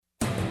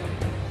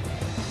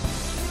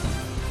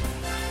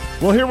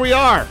Well, here we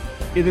are.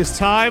 It is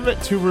time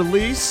to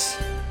release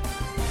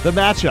the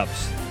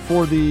matchups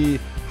for the...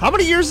 How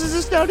many years is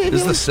this now, Dave?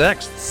 This is the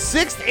sixth.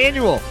 Sixth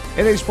annual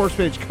NA Sports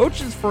Page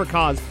Coaches for a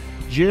Cause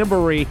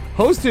Jamboree,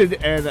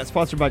 hosted and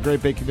sponsored by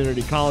Great Bay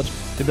Community College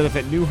to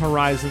benefit New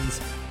Horizons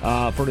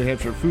for New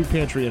Hampshire Food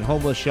Pantry and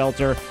Homeless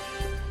Shelter.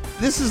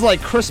 This is like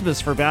Christmas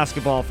for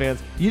basketball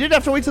fans. You didn't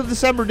have to wait till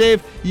December,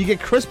 Dave. You get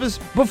Christmas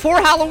before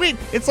Halloween.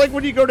 It's like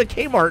when you go to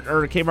Kmart,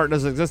 or Kmart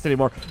doesn't exist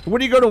anymore.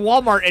 When you go to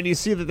Walmart and you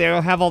see that they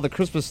have all the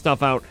Christmas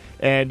stuff out,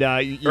 and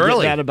you get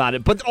mad about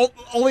it. But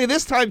only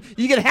this time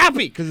you get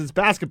happy because it's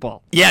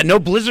basketball. Yeah, no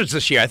blizzards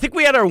this year. I think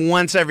we had our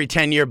once every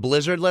 10-year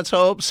blizzard, let's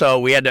hope. So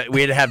we had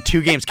to have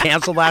 2 games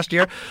canceled last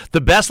year.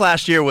 The best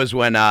last year was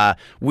when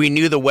we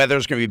knew the weather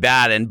was going to be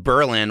bad, and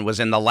Berlin was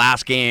in the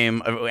last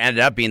game, ended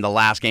up being the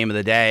last game of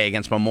the day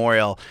against Memorial.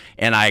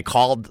 And I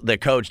called the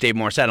coach, Dave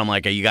Morissette. I'm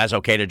like, are you guys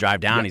okay to drive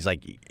down? Yeah. He's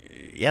like,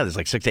 yeah, there's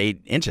like 6 to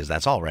 8 inches.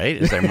 That's all, right?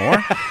 Is there more?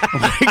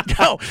 I'm like,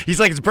 no. He's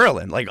like, it's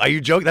Berlin. Like, are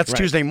you joking? That's right.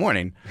 Tuesday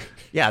morning.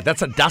 Yeah,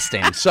 that's a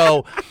dusting.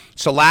 So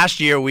last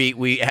year we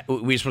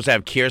were supposed to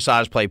have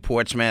Kearsarge play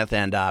Portsmouth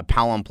and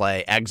Pelham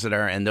play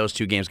Exeter, and those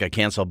 2 games got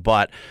canceled.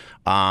 But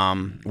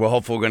we're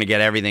hopeful we're going to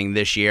get everything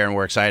this year, and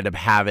we're excited to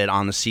have it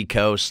on the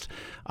Seacoast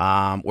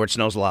where it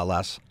snows a lot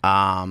less.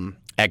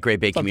 At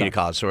Great Bay Community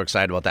College, so we're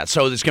excited about that.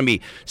 So there's going to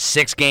be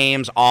 6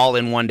 games all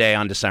in one day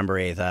on December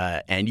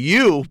 8th. And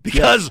you,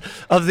 because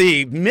of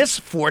the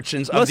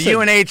misfortunes of the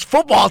UNH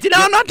football team,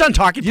 I'm not done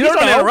talking. Please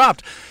don't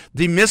interrupt.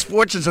 The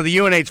misfortunes of the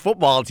UNH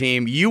football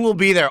team, you will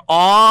be there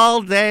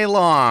all day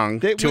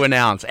long to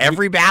announce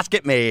every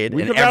basket made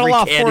and every rattle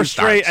off 4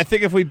 straight. starts. I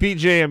think if we beat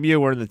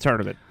JMU, we're in the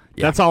tournament.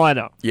 Yeah. That's all I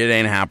know. It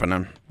ain't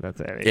happening.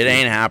 It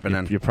ain't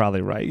happening. You're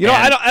probably right. You know,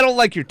 I don't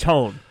like your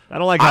tone. I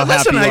don't like how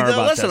happy you are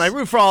about this. I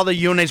root for all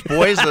the UNH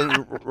boys,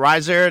 the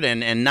Risard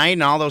and Knight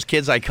and all those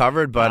kids I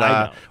covered, but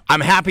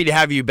I'm happy to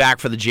have you back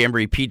for the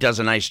Jamboree. Pete does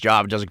a nice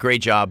job, does a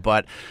great job,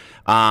 but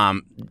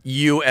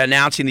you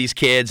announcing these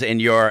kids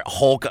and your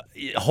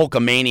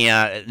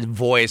Hulkamania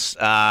voice,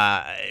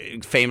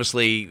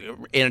 famously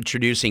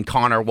introducing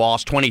Connor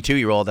Walsh,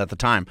 22-year-old at the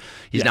time.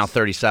 He's now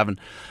 37.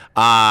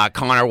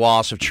 Connor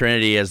Walsh of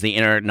Trinity as the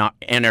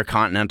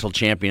intercontinental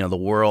champion of the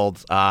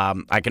world.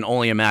 I can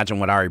only imagine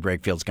what Ari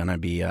Breakfield's going to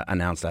be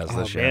announced as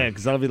this year. Man,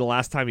 because that'll be the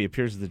last time he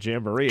appears at the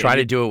Jamboree. Try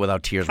to do it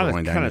without tears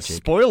rolling down your cheek. Kind of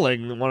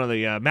spoiling one of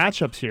the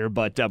matchups here,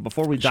 but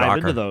before we dive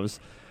into those,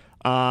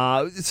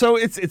 so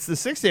it's the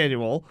 6th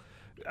annual.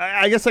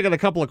 I guess I got a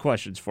couple of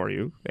questions for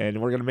you,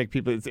 and we're going to make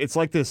people. It's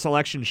like the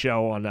selection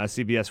show on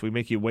CBS. We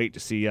make you wait to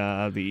see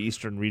the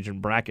Eastern Region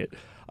bracket.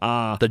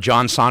 The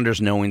John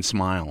Saunders knowing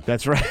smile.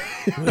 That's right.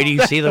 Where do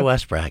you see the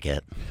West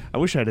bracket? I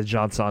wish I had a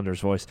John Saunders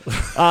voice.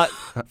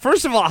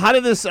 First of all, how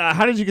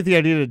did you get the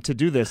idea to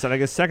do this? And I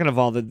guess second of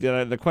all,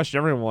 the question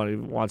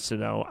everyone wants to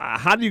know: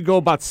 how do you go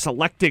about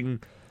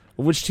selecting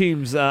which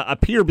teams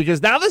appear?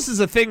 Because now this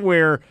is a thing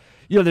where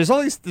there's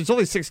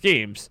only 6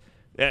 games.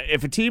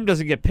 If a team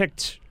doesn't get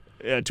picked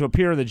to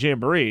appear in the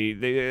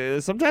Jamboree,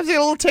 sometimes they get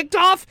a little ticked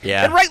off,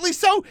 and rightly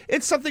so.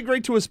 It's something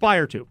great to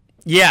aspire to.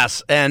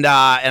 Yes, and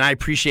I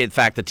appreciate the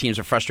fact that teams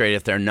are frustrated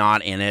if they're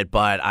not in it,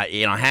 but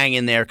hang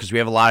in there because we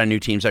have a lot of new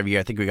teams every year.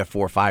 I think we got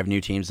 4 or 5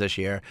 new teams this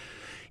year.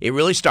 It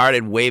really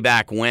started way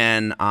back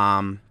when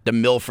the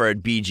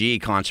Milford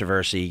BG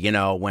controversy.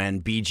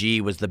 When BG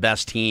was the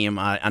best team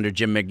under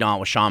Jim McNaught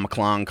with Sean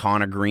McClung,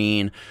 Connor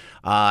Green,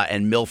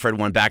 and Milford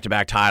won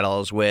back-to-back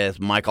titles with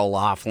Michael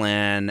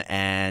Laughlin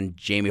and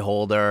Jamie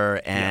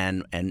Holder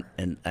and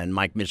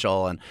Mike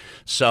Mitchell, and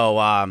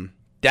so.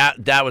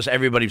 That was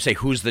everybody would say,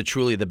 who's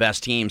truly the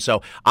best team?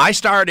 So I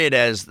started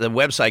as the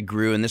website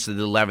grew, and this is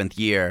the 11th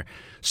year,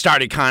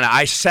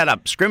 I set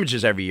up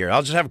scrimmages every year.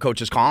 I'll just have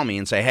coaches call me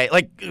and say, hey,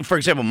 like, for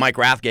example, Mike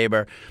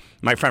Rathgaber,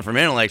 my friend from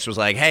Interlakes, Lakes, was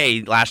like,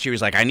 hey, last year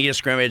he's like, I need a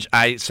scrimmage.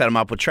 I set him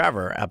up with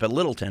Trevor up at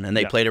Littleton, and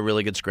they played a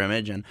really good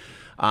scrimmage. And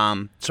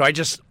so I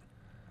just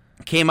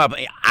came up.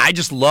 I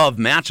just love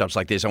matchups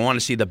like this. I want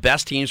to see the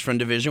best teams from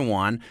Division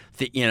I,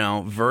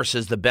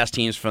 versus the best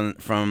teams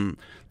from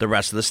the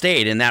rest of the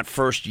state. In that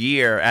first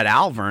year at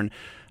Alvern,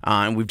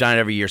 and we've done it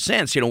every year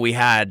since, we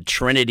had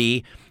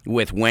Trinity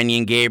with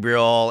Wenyan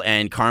Gabriel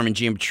and Carmen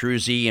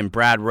Giampetruzzi and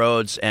Brad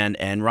Rhodes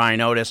and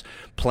Ryan Otis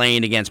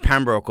playing against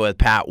Pembroke with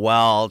Pat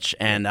Welch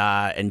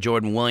and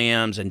Jordan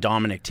Williams and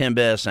Dominic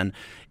Timbus, and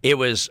it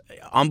was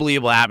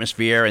unbelievable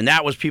atmosphere. And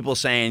that was people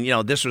saying,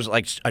 this was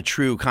like a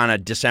true kind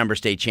of December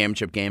state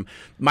championship game.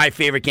 My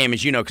favorite game,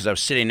 as you know, because I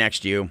was sitting next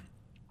to you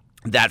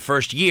that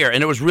first year,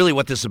 and it was really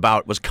what this is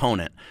about, was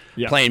Conant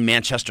playing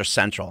Manchester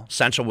Central.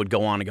 Central would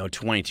go on to go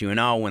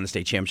 22-0, win the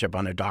state championship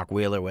under Doc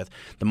Wheeler with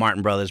the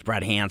Martin brothers,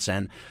 Brad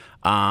Hansen,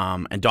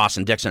 and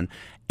Dawson Dixon.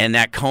 And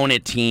that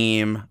Conant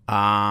team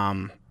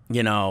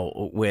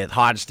with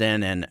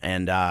Hodgson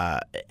and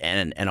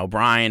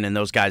O'Brien and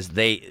those guys,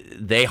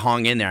 they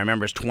hung in there. I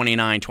remember it's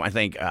 29-20. I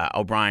think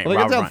O'Brien. Well,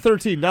 they got down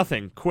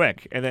 13-0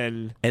 quick, and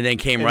then they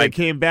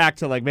came back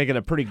to like making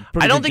a pretty.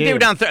 I don't think game. they were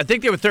down. I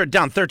think they were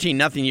down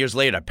 13-0 years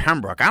later at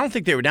Pembroke. I don't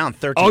think they were down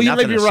 13-0. Oh, you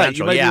might be right.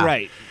 Central. You might be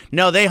right.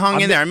 No, they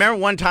hung in there. I remember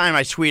one time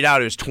I tweeted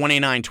out it was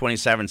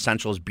 29-27.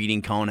 Central's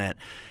beating Conant.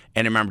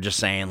 And I remember just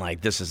saying, like,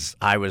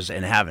 I was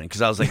in heaven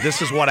because I was like,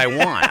 this is what I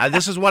want.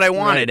 This is what I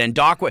wanted. Right. And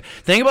Doc,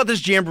 thing about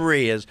this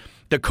jamboree is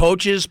the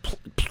coaches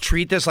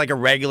treat this like a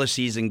regular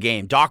season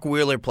game. Doc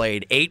Wheeler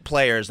played 8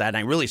 players that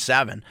night, really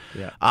 7,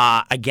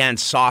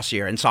 against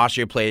Saucier. And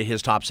Saucier played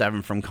his top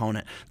 7 from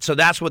Conant. So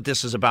that's what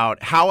this is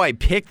about. How I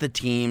pick the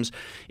teams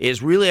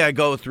is really I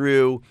go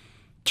through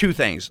 2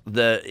 things.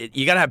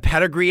 You got to have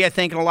pedigree, I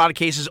think, in a lot of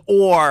cases,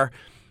 or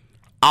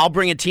I'll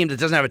bring a team that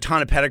doesn't have a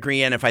ton of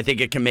pedigree in if I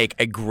think it can make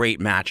a great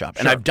matchup.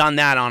 And I've done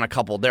that on a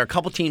couple. There are a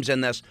couple teams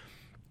in this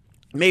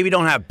maybe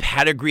don't have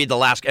pedigree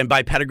and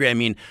by pedigree I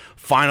mean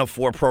Final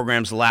Four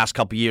programs the last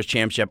couple years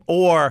championship,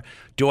 or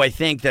do I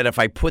think that if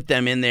I put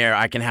them in there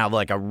I can have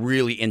like a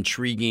really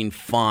intriguing,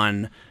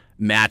 fun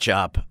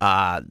matchup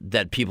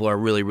that people are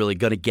really, really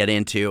going to get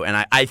into.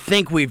 And I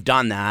think we've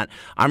done that.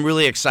 I'm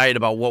really excited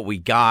about what we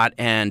got,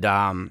 and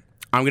I'm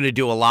going to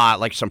do a lot,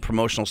 like some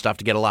promotional stuff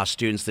to get a lot of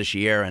students this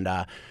year, and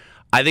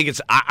I think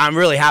I'm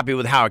really happy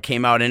with how it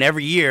came out. And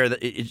every year,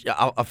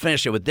 I'll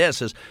finish it with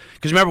this, is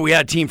because remember we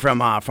had a team from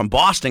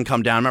Boston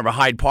come down. Remember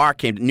Hyde Park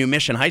came to New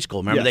Mission High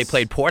School. Remember they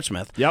played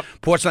Portsmouth. Yep.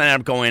 Portsmouth ended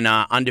up going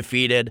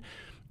undefeated,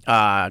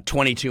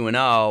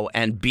 22-0,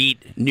 and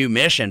beat New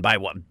Mission by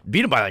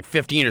beat them by like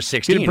 15 or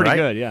 16. Beat them pretty right?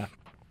 good, yeah.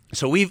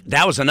 So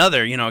that was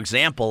another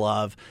example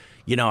of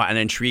an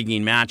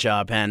intriguing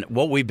matchup. And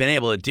what we've been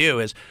able to do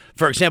is,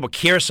 for example,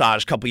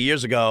 Kearsarge a couple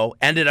years ago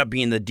ended up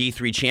being the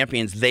D3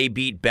 champions. They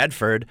beat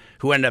Bedford,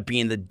 who ended up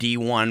being the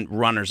D1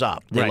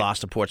 runners-up. They lost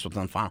to Portsmouth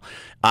in the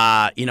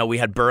final. We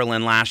had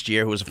Berlin last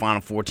year, who was a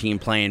Final Four team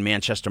playing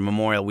Manchester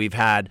Memorial. We've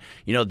had,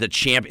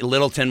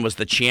 Littleton was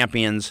the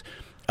champions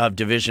of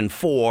Division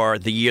 4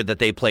 the year that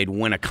they played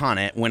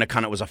Winnicott.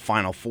 Winnicott was a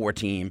Final Four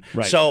team.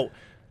 Right. So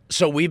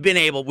we've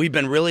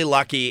been really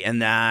lucky in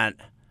that.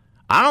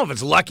 I don't know if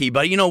it's lucky,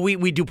 but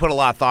we do put a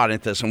lot of thought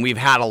into this, and we've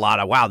had a lot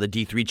of the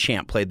D3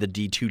 champ played the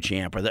D2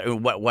 champ or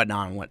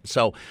whatnot.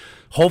 So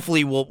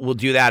hopefully we'll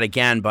do that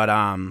again. But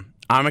I'm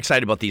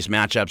excited about these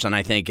matchups, and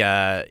I think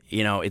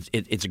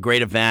it's a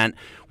great event.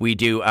 We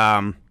do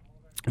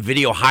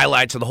video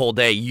highlights of the whole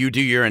day. You do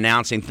your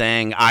announcing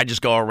thing. I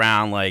just go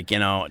around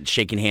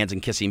shaking hands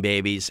and kissing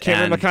babies.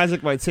 Cameron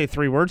McIsaac might say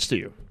 3 words to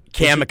you.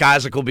 Cam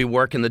McIsaac will be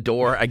working the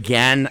door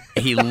again.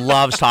 He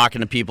loves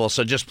talking to people,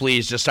 so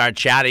please start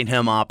chatting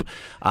him up,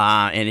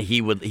 and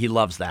he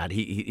loves that.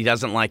 He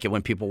doesn't like it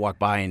when people walk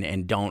by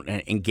and don't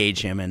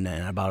engage him in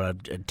about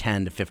a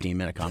 10 to 15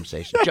 minute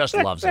conversation. Just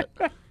loves it.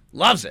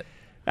 Loves it.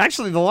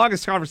 Actually, the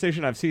longest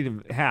conversation I've seen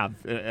him have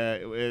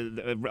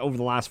over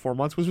the last 4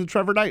 months was with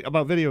Trevor Knight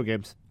about video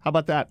games. How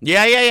about that?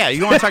 Yeah.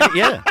 You want to talk?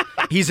 Yeah.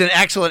 He's an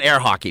excellent air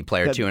hockey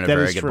player too, and a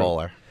very good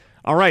bowler.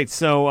 All right,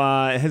 so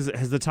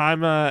has the time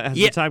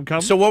the time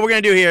come? So what we're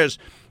going to do here is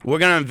we're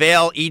going to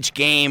unveil each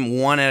game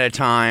one at a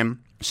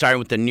time, starting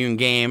with the noon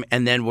game,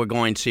 and then we're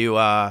going to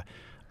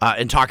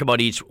and talk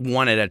about each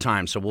one at a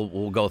time. So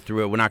we'll go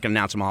through it. We're not going to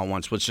announce them all at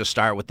once. Let's just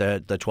start with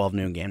the 12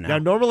 noon game now. Now,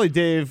 normally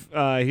Dave,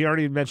 he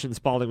already mentioned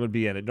Spalding would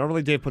be in it.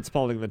 Normally Dave puts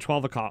Spalding in the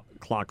 12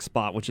 o'clock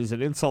spot, which is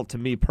an insult to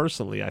me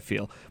personally, I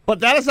feel.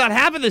 But that has not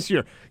happened this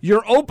year.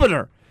 Your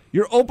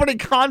opening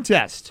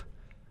contest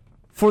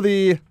for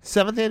the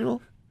 7th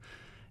annual?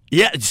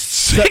 Yeah,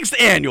 6th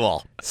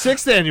annual.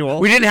 6th annual.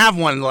 We didn't have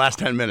one in the last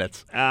 10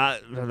 minutes.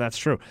 That's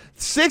true.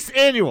 6th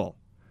annual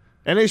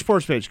NA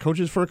Sports Page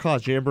Coaches for a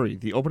Cause Jamboree.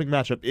 The opening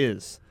matchup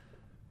is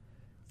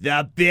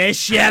the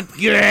Bishop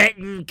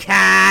Girton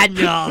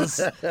Cardinals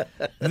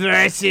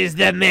versus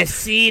the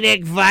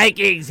Messinic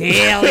Vikings.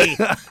 Haley,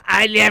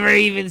 I never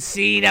even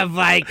seen a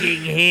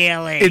Viking,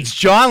 Haley. It's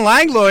John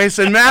Langlois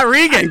and Matt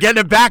Regan getting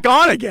it back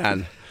on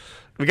again.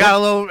 We got a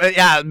little,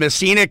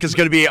 Messinic is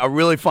going to be a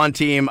really fun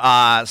team.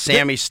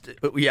 Sammy,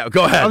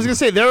 go ahead. I was going to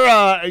say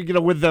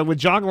they're, with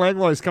John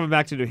Langlois coming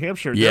back to New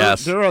Hampshire.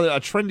 Yes, they're a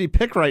trendy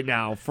pick right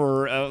now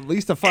for at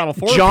least a Final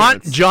Four.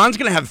 John's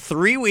going to have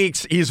 3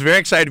 weeks. He's very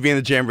excited to be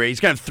in the Jamboree. He's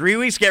going to have 3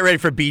 weeks to get ready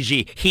for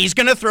BG. He's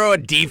going to throw a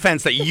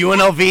defense that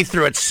UNLV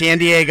threw at San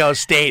Diego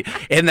State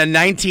in the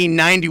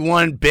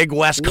 1991 Big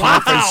West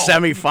Conference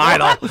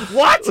semifinal.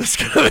 What?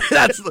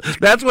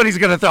 That's what he's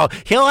going to throw.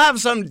 He'll have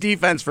some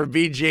defense for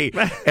BG,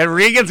 and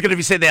Regan's going to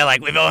be sitting there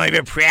like, we've only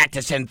been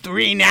practicing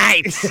 3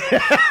 nights.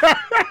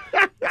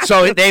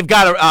 So they've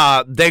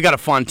got a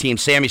fun team.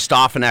 Sammy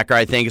Stoffenecker,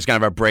 I think, is going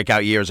to have a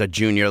breakout year as a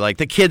junior. Like,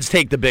 the kids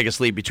take the biggest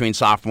leap between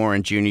sophomore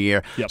and junior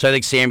year. Yep. So I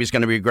think Sammy's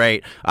going to be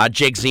great.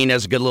 Jake Zena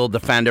is a good little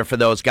defender for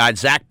those guys.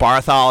 Zach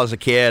Barthol is a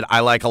kid I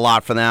like a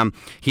lot for them.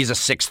 He's a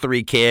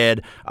 6'3"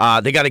 kid.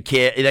 They got a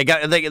kid.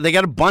 They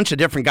got a bunch of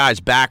different guys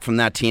back from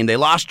that team. They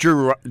lost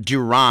Drew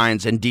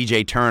Rhines and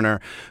DJ Turner,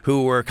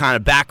 who were kind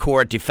of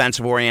backcourt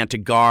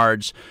defensive-oriented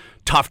guards,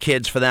 tough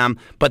kids for them,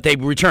 but they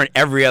return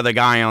every other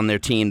guy on their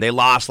team. They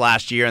lost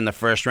last year in the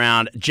first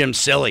round. Jim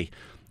Silly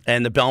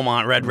and the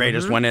Belmont Red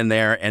Raiders went in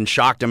there and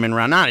shocked them in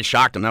round. Not only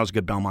shocked them, that was a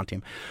good Belmont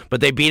team,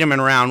 but they beat them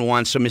in round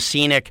 1. So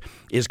Messinic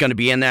is going to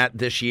be in that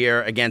this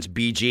year against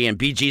BG, and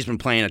BG's been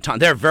playing a ton.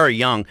 They're very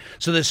young.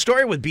 So the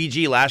story with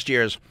BG last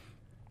year is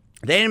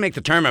they didn't make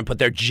the tournament, but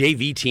their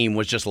JV team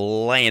was just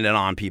laying it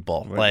on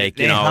people. Like,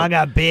 they hung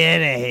a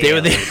bit they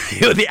were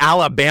the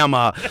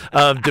Alabama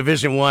of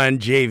Division I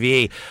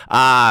JV.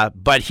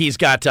 But he's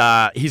got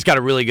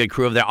a really good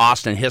crew over there.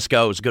 Austin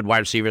Hisco is a good wide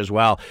receiver as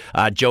well.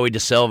 Joey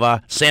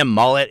DeSilva. Sam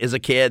Mullet is a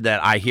kid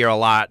that I hear a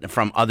lot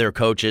from other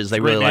coaches.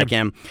 They really like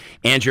him.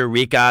 Andrew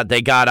Rica.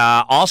 They got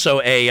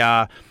also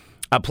a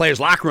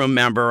players' locker room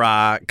member,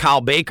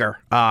 Kyle Baker,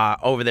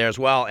 over there as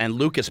well, and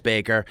Lucas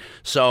Baker.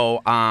 So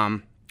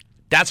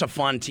that's a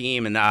fun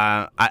team, and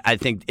I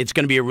think it's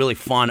going to be a really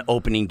fun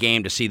opening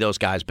game to see those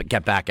guys but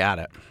get back at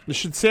it.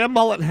 Should Sam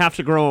Mullet have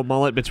to grow a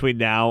mullet between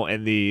now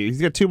and he's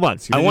got 2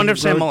 months. I wonder if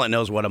Sam Mullet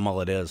knows what a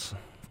mullet is.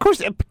 Of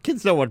course,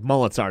 kids know what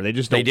mullets are. They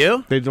just don't.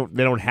 They do?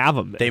 They don't have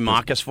them. They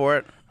mock us for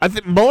it? I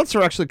think mullets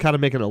are actually kind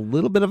of making a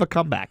little bit of a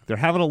comeback. They're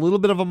having a little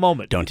bit of a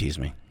moment. Don't tease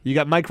me. You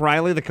got Mike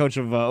Riley, the coach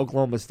of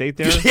Oklahoma State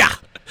there. Yeah.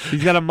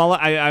 He's got a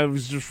mullet. I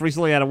was just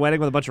recently at a wedding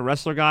with a bunch of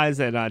wrestler guys,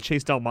 and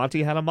Chase Del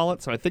Monte had a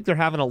mullet, so I think they're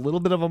having a little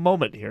bit of a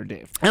moment here,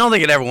 Dave. I don't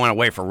think it ever went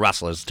away for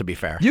wrestlers, to be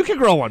fair. You can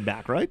grow one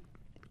back, right?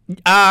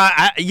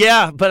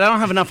 Yeah, but I don't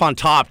have enough on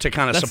top to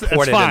kind of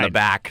support it in the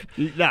back.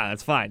 Yeah,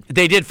 that's fine.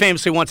 They did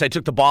famously once. I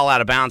took the ball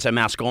out of bounds at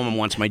Mascoma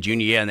once my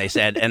junior year, and they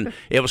said, and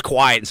it was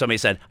quiet, and somebody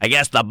said, I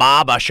guess the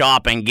Baba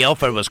shop in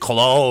Guilford was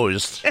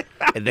closed.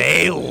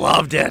 They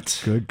loved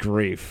it. Good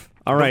grief.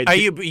 All right. Are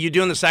you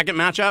doing the second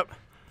matchup?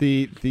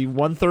 The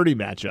 130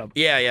 matchup.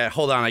 Yeah.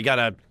 Hold on. I got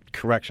a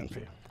correction for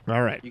you.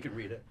 All right. You can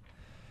read it.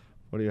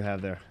 What do you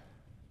have there?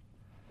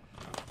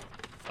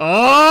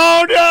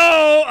 Oh,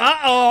 no!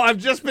 Uh-oh, I've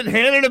just been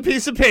handed a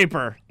piece of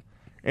paper.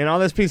 And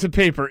on this piece of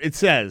paper, it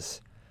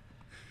says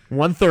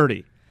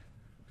 130.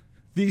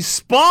 The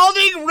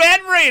Spalding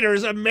Red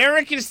Raiders,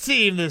 America's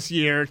team this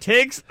year,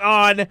 takes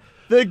on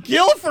the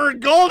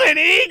Guilford Golden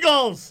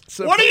Eagles.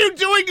 What are you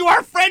doing to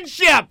our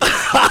friendship?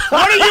 What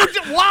are you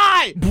doing?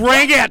 Why?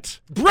 Bring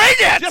it! Bring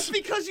it! Just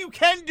because you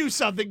can do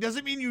something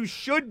doesn't mean you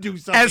should do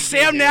something. As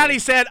Sam Natty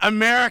said,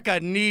 America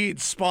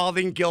needs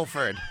Spalding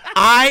Guilford.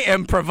 I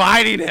am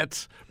providing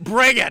it.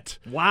 Bring it.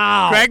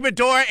 Wow. Greg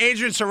Medora,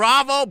 Adrian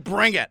Saravo,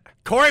 bring it.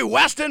 Corey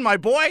Weston, my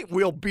boy,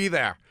 we'll be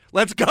there.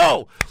 Let's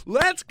go.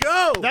 Let's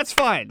go. That's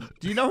fine.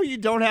 Do you know who you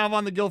don't have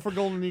on the Guilford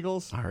Golden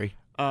Eagles? Sorry.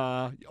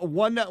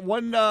 One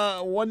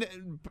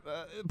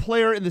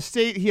player in the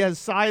state. He has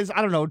size,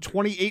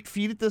 28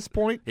 feet at this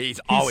point. He's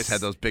always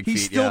had those big feet.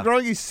 He's still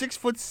growing. He's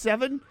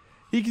 6'7".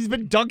 He's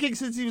been dunking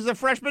since he was a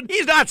freshman.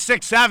 He's not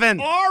 6'7".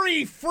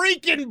 Ari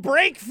freaking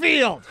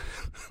Brakefield.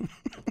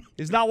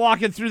 He's not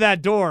walking through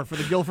that door for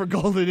the Guilford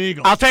Golden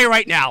Eagles. I'll tell you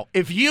right now,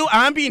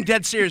 I'm being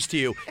dead serious to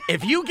you,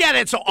 if you get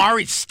it so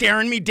Ari's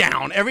staring me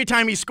down every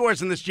time he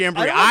scores in this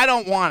jamboree, I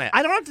don't want it.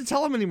 I don't have to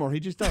tell him anymore. He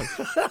just does.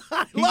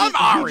 Love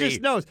Ari. He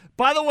just knows.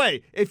 By the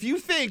way, if you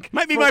think...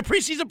 Might be my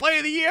preseason player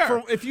of the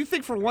year. If you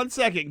think for 1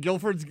 second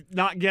Guilford's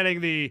not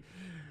getting the...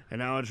 And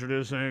now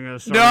introducing a...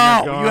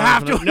 No, you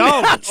have to.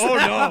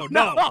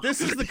 No.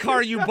 This is the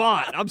car you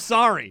bought. I'm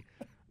sorry.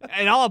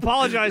 And I'll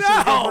apologize to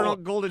the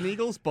Guilford Golden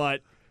Eagles,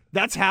 but...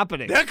 That's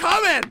happening. They're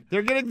coming.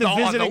 They're getting the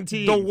visiting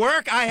team. The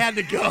work I had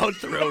to go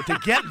through to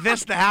get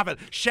this to happen.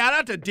 Shout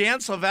out to Dan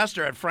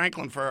Sylvester at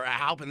Franklin for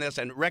helping this,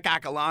 and Rick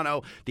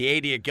Acalano, the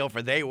AD at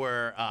Guilford. They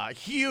were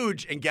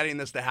huge in getting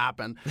this to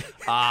happen.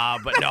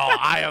 But no,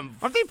 I am.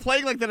 Aren't they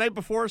playing like the night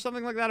before or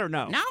something like that, or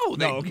no? No,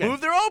 they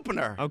moved their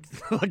opener. Okay.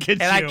 Look at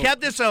you. I kept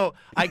this. So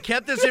I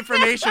kept this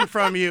information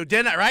from you,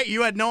 didn't I? Right?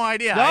 You had no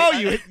idea. No,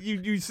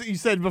 you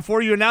said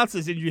before you announced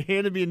this, and you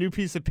handed me a new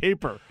piece of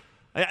paper.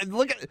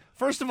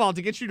 First of all,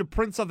 to get you to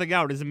print something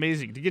out is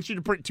amazing. To get you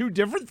to print two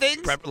different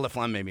things? Brett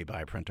LaFlemme made me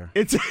buy a printer.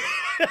 It's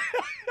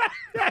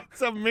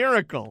a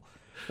miracle.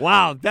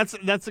 Wow, that's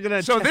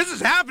gonna. So this is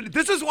happening.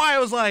 This is why I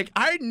was like,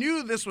 I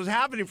knew this was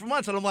happening for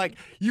months, and I'm like,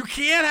 you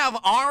can't have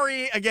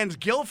Ari against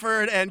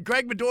Guilford and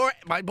Greg Medora,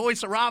 my boy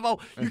Saravo.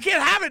 You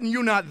can't have it, and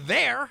you not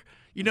there.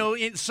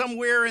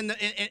 Somewhere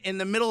in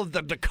the middle of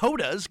the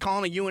Dakotas,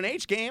 calling a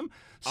UNH game.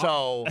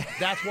 So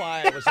that's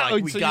why I was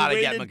like, we got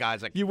to get my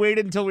guys. You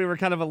waited until we were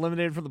kind of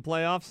eliminated from the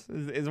playoffs,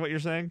 is what you're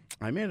saying?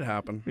 I made it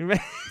happen.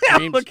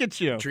 Look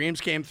at you.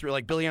 Dreams came through,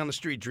 like Billy on the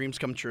Street. Dreams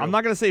come true. I'm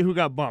not going to say who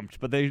got bumped,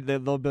 but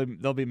they'll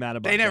be mad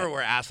about it. They never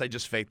were asked. They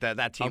just faked that.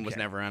 That team was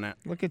never in it.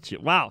 Look at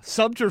you. Wow.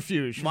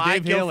 Subterfuge from my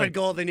Dave Haley. Guilford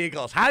Golden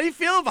Eagles. How do you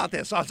feel about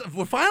this?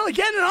 We're finally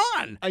getting it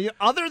on.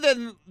 Other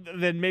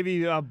than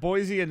maybe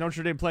Boise and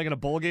Notre Dame playing in a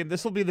bowl game,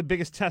 this will be the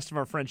biggest test of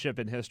our friendship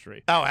in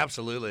history. Oh,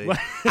 absolutely.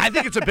 I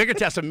think it's a bigger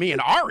test of me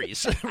and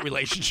Ari's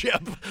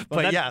relationship.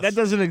 But yes. That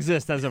doesn't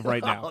exist as of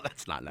right now. Oh,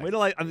 that's not nice. Wait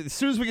till as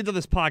soon as we get to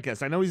this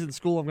podcast, I know he's in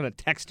school. I'm going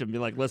to text him and be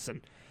like,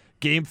 listen,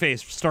 game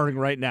face starting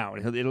right now.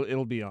 And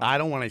it'll be on. I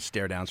don't want any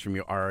stare downs from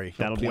you, Ari.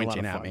 That'll be a lot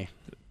of fun.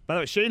 By the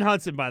way, Shane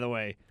Hudson,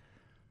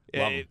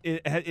 Love 'em.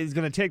 is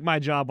going to take my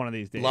job one of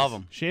these days. Love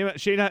 'em. Shane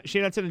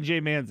Hudson and Jay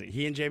Manzi.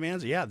 He and Jay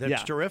Manzi, yeah, they're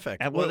terrific.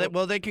 And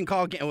They can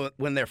call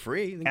when they're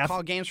free. They can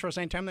call games for us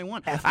anytime they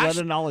want.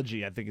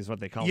 Athletinology, I think, is what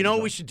they call it. You know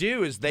what we should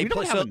do is they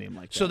play. Don't have a name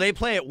like that. So they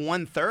play at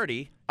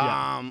 1:30.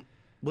 Yeah.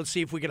 Let's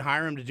see if we can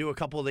hire him to do a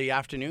couple of the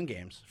afternoon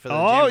games for the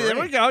Oh, Jamboree.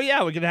 there we go.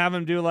 Yeah, we can have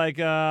him do like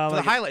For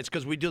the highlights,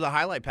 because we do the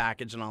highlight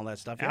package and all that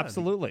stuff. Yeah,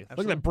 absolutely. Look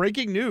at that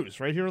breaking news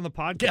right here on the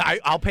podcast. Yeah,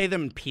 I'll pay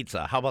them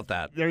pizza. How about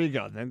that? There you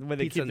go. Then when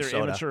they Pizza keep their and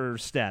soda. amateur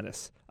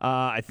status,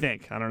 I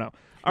think. I don't know.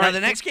 All right.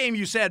 The next game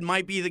you said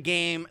might be the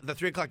game, the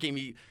 3:00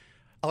 game.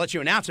 I'll let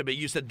you announce it, but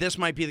you said this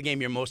might be the game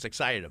you're most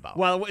excited about.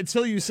 Well,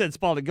 until you said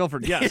Spalding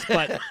Guilford, yes.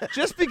 But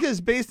just because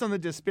based on the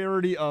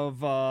disparity of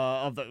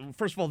the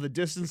first of all, the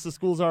distance the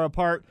schools are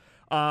apart.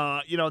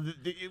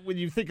 When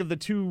you think of the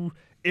two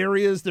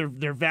areas,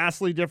 they're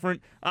vastly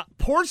different.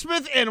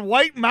 Portsmouth and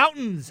White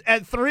Mountains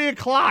at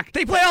 3:00.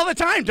 They play all the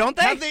time, don't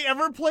they? Have they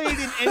ever played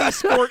in any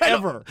sport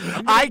ever?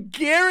 I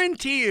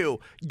guarantee you,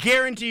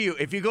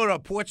 if you go to a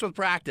Portsmouth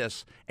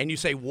practice and you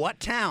say, what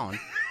town?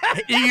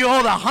 You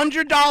hold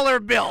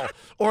 $100 bill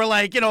or a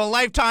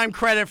lifetime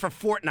credit for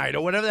Fortnite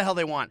or whatever the hell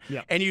they want.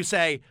 Yep. And you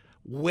say,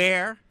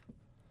 where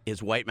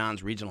is White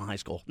Mountains Regional High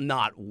School?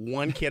 Not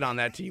one kid on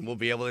that team will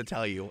be able to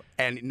tell you,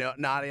 and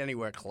not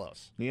anywhere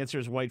close. The answer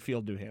is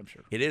Whitefield, New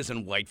Hampshire. It is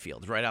in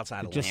Whitefield, right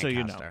outside of Just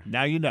Lancaster. so you know.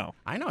 Now you know.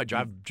 I know. I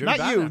drive Not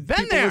by you. there. Been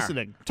people there.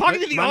 listening.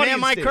 Talking to the My audience. man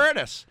Mike Dave.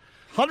 Curtis.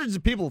 Hundreds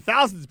of people,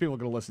 thousands of people are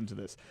going to listen to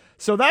this.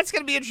 So that's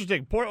going to be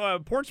interesting.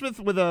 Portsmouth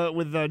with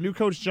new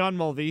coach John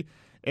Mulvey,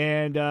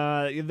 and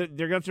they're going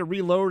to have to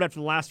reload after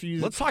the last few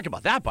years. Let's talk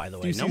about that, by the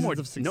way. No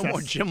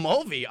more Jim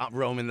Mulvey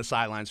roaming the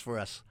sidelines for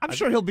us. I'm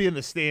sure he'll be in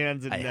the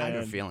stands. And, I have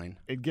a feeling.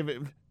 And give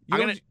it. You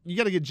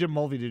got to get Jim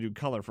Mulvey to do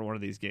color for one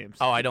of these games.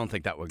 Oh, I don't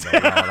think that would go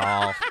well at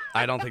all.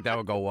 I don't think that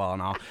would go well at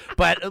all.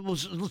 But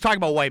let's talk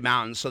about White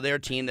Mountains. So they're a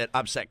team that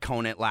upset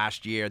Conant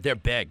last year. They're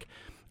big.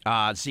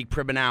 Zeke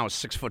Pribanow is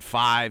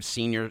 6'5",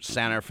 senior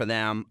center for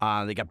them.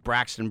 They got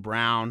Braxton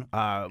Brown,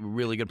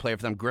 really good player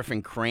for them.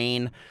 Griffin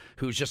Crane,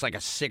 who's just like a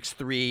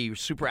 6'3",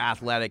 super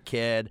athletic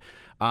kid.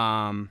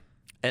 And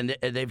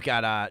they've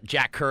got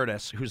Jack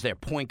Curtis, who's their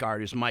point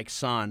guard, who's Mike's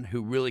son,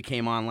 who really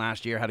came on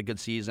last year, had a good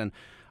season.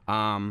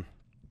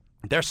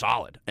 They're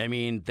solid. I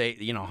mean,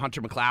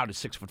 Hunter McLeod is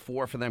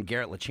 6'4" for them.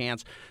 Garrett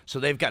LaChance. So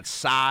they've got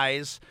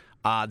size.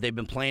 They've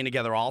been playing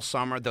together all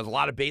summer. There's a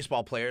lot of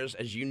baseball players.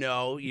 As you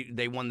know,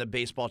 they won the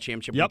baseball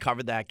championship. Yep. We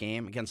covered that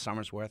game against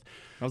Somersworth.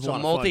 So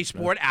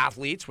multi-sport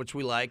athletes, which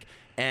we like.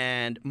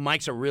 And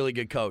Mike's a really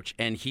good coach.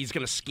 And he's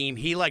going to scheme.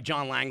 He, like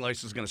John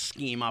Langlois, is going to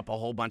scheme up a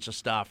whole bunch of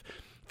stuff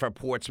for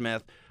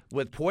Portsmouth.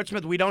 With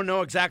Portsmouth, we don't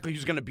know exactly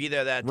who's going to be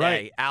there that day.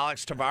 Right.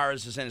 Alex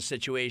Tavares is in a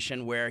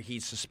situation where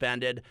he's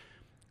suspended,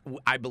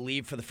 I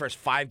believe, for the first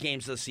 5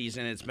 games of the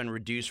season. It's been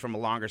reduced from a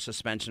longer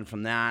suspension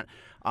from that.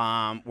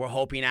 We're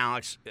hoping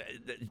Alex,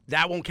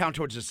 that won't count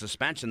towards the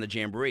suspension, the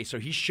Jamboree, so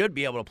he should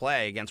be able to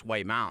play against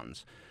White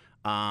Mountains.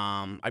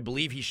 I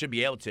believe he should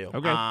be able to.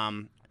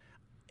 Okay.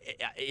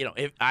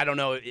 I don't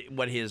know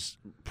what his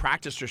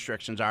practice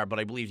restrictions are, but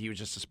I believe he was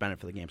just suspended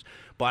for the games.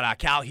 But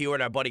Cal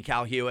Hewitt, our buddy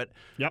Cal Hewitt,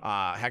 Yep.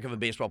 Heck of a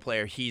baseball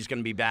player, he's going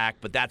to be back.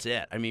 But that's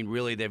it. I mean,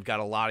 really, they've got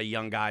a lot of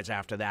young guys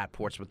after that,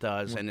 Portsmouth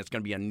does, and it's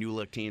going to be a new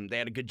look team. They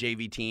had a good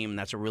JV team, and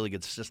that's a really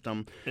good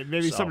system. And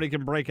maybe somebody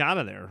can break out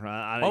of there.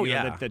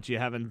 That you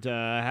hadn't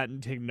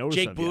taken notice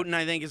Jake of Booten,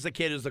 yet. I think, is the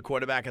kid who's the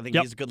quarterback. I think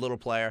Yep. he's a good little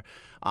player.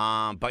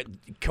 But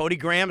Cody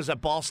Graham is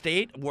at Ball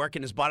State,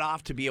 working his butt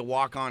off to be a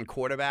walk-on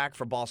quarterback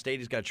for Ball State.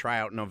 He's got to try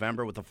out in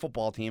November with the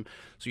football team.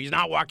 So he's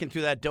not walking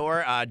through that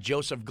door.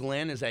 Joseph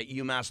Glynn is at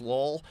UMass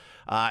Lowell.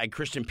 And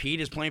Christian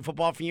Pete is playing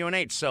football for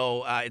UNH.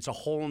 So it's a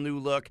whole new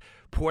look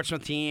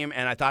Portsmouth team,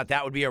 and I thought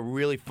that would be a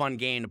really fun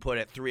game to put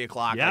at 3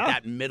 o'clock, Yeah.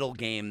 like that middle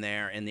game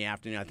there in the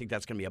afternoon. I think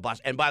that's going to be a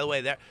blast. And by the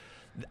way,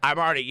 I'm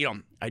already,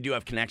 I do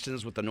have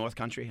connections with the North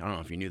Country. I don't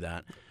know if you knew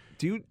that.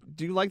 Do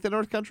you like the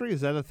North Country?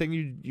 Is that a thing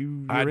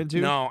you're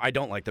into? No, I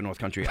don't like the North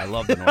Country. I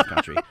love the North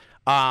Country.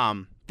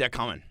 They're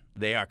coming.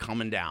 They are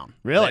coming down.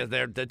 Really?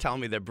 They're telling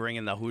me they're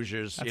bringing the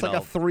Hoosiers. That's like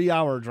a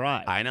 3-hour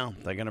drive. I know.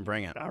 They're going to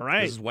bring it. All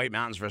right. This is White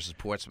Mountains versus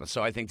Portsmouth.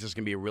 So I think this is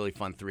going to be a really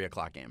fun 3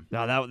 o'clock game.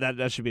 No,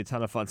 that should be a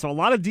ton of fun. So a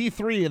lot of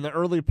D3 in the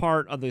early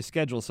part of the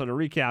schedule. So to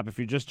recap, if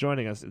you're just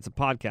joining us, it's a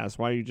podcast.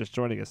 Why are you just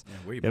joining us?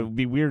 It would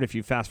be weird if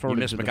you fast forward.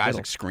 You missed to the McIsaac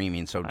middle.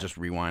 screaming, so just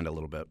rewind a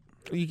little bit.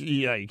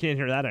 You can't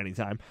hear that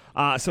anytime.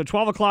 So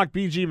 12 o'clock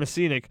BG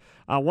Messinic,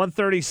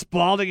 1:30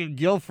 Spalding and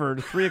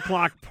Guilford, 3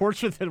 o'clock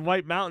Portsmouth and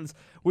White Mountains.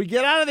 We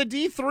get out of the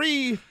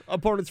D3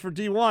 opponents for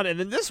D1, and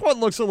then this one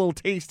looks a little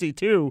tasty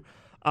too.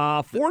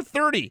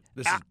 4:30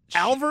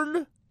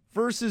 Alvern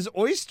versus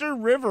Oyster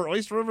River.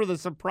 Oyster River, the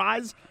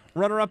surprise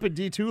runner-up in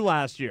D2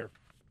 last year.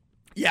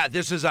 Yeah,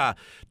 this is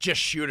just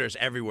shooters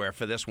everywhere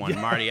for this one.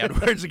 Marty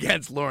Edwards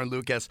against Lauren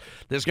Lucas.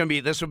 This would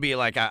be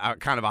like a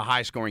kind of a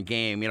high-scoring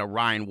game.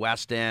 Ryan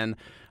Weston,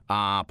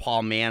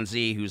 Paul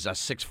Manzi, who's a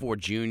 6'4"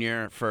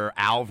 junior for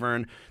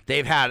Alvern.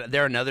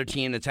 They're another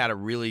team that's had a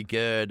really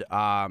good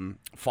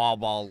fall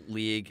ball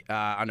league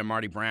under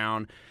Marty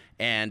Brown.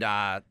 And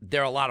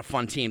they're a lot of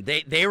fun team.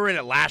 They were in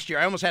it last year.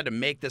 I almost had to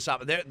make this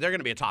up. They're going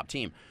to be a top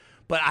team.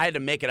 But I had to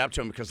make it up to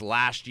them because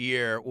last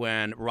year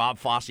when Rob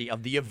Fossey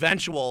of the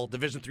eventual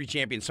Division III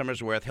champion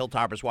Somersworth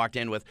Hilltoppers walked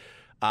in with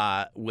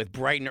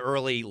Brighton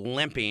Early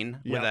limping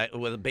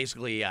with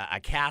basically a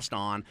cast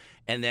on,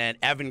 and then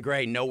Evan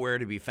Gray nowhere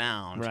to be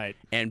found. Right.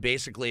 And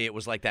basically it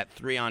was like that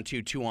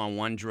 3-on-2,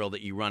 2-on-1 drill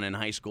that you run in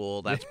high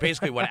school. That's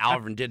basically what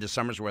Alvern did to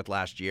Somersworth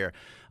last year.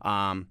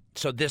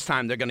 So this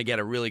time they're going to get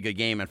a really good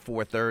game at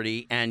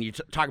 4:30. And you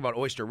talk about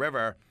Oyster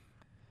River.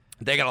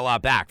 They got a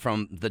lot back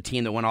from the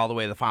team that went all the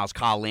way to the finals.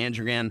 Kyle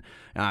Landrigan,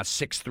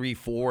 6'3"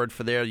 forward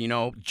for their,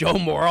 Joe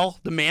Morrill,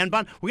 the man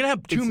bun. We're going to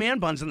have two man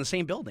buns in the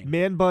same building.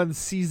 Man bun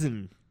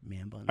season.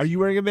 Man buns. Are you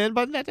wearing a man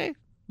bun that day?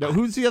 No,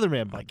 who's the other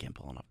man bun? I can't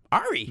pull it up.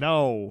 Ari.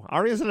 No,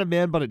 Ari hasn't had a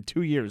man bun in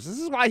 2 years. This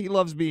is why he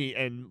loves me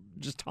and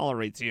just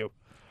tolerates you.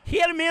 He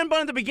had a man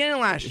bun at the beginning of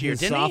last year,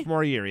 didn't he?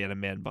 Sophomore year, he had a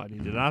man bun. He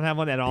did not have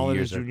one at all in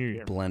his junior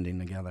year. Blending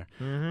together.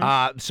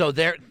 Mm-hmm.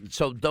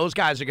 So those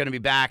guys are going to be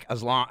back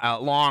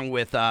along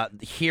with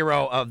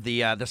hero of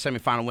the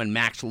semifinal win,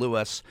 Max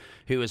Lewis,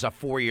 who is a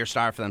 4-year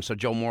star for them. So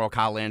Joe Morrill,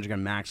 Kyle Landrigan,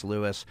 Max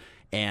Lewis,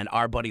 and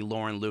our buddy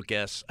Lauren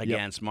Lucas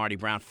against Marty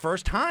Brown.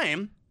 First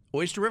time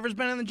Oyster River's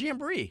been in the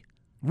Jamboree.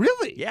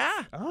 Really?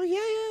 Yeah. Oh,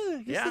 yeah.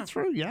 I guess that's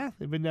true. Yeah.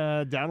 They've been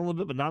down a little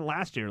bit, but not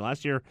last year.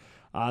 Last year,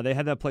 they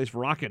had that place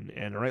rocking,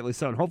 and rightly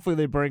so. And hopefully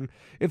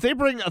if they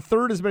bring a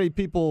third as many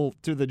people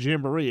to the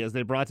Jamboree as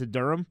they brought to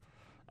Durham,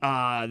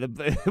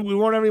 we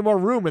won't have any more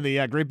room in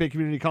the Great Bay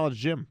Community College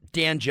gym.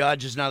 Dan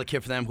Judge is another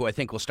kid for them who I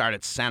think will start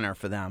at center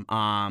for them.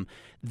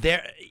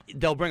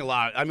 They'll bring a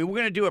lot. We're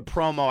going to do a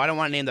promo. I don't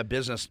want to name the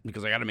business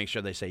because I got to make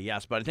sure they say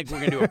yes, but I think we're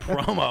going to do a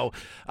promo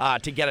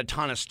to get a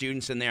ton of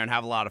students in there and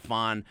have a lot of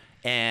fun.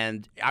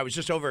 And I was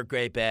just over at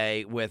Great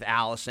Bay with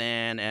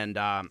Allison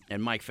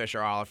and Mike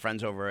Fisher, all our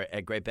friends over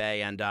at Great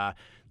Bay, and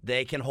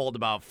they can hold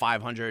about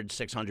 500,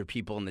 600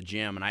 people in the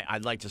gym, and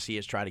I'd like to see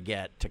us try to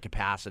get to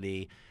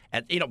capacity.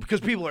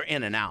 Because people are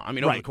in and out.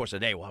 Over the course of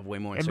the day, we'll have way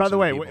more than 600 And by the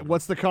way, people.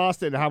 what's the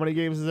cost and how many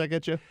games does that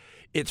get you?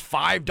 It's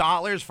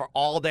 $5 for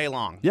all day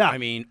long. Yeah.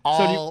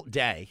 All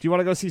day. Do you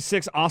want to go see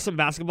 6 awesome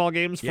basketball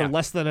games for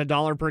less than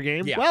 $1 per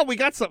game? Yeah. Well, we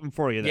got something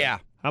for you there. Yeah.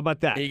 How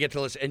about that? And you get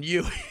to listen. And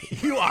you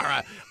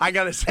are I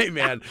got to say,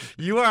 man,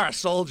 you are a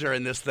soldier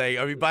in this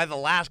thing. By the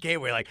last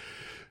game, we're like,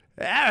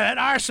 at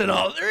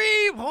Arsenal,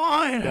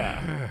 3-point.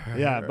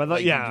 Yeah, but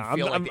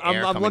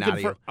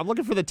I'm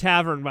looking for the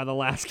tavern by the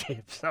last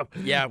game. So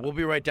yeah, we'll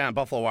be right down.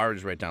 Buffalo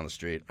Warriors right down the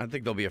street. I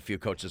think there'll be a few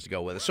coaches to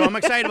go with us. So I'm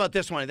excited about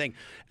this one. I think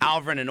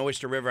Alvern and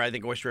Oyster River. I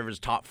think Oyster River's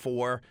top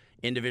 4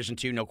 in Division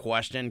II, no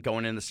question.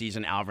 Going into the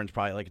season, Alvern's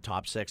probably like a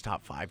top 6,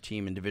 top 5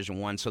 team in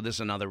Division I. So this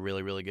is another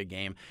really, really good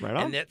game. Right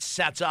on. And it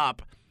sets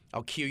up.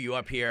 I'll cue you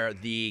up here.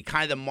 The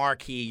kind of the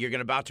marquee, you're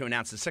about to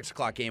announce the 6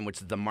 o'clock game, which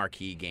is the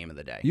marquee game of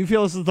the day. You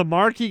feel this is the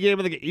marquee game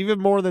of the game, even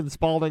more than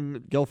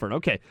Spalding Guilford.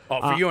 Okay.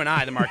 Oh, for you and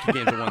I, the marquee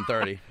game's at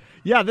 1:30.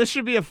 Yeah, this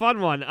should be a fun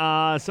one.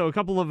 So a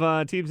couple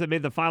of teams that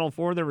made the Final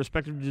Four in their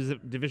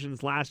respective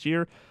divisions last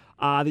year.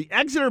 The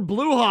Exeter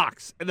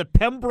Bluehawks and the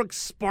Pembroke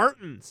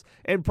Spartans.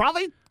 And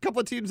probably a couple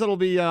of teams that will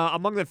be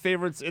among the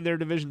favorites in their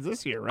divisions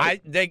this year,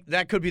 right?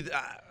 That could be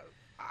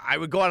I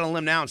would go out on a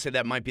limb now and say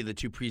that might be the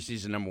 2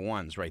 preseason number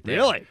 1s right there.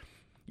 Really?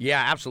 Yeah,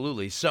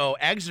 absolutely. So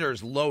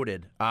Exeter's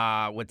loaded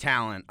with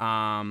talent.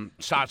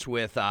 Starts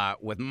with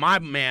my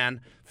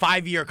man,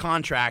 5-year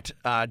contract,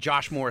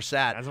 Josh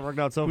Morissette. Hasn't worked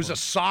out so who's far. a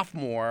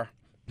sophomore.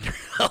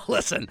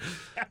 Listen,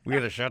 we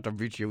had a shot to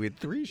beat you. We had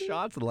 3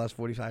 shots in the last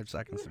 45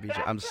 seconds to beat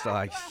you. I'm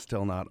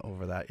still not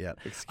over that yet.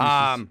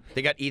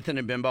 They got Ethan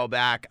and Bimbo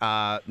back.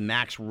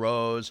 Max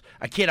Rose,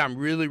 a kid I'm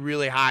really,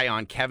 really high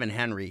on. Kevin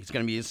Henry. He's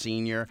going to be a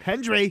senior.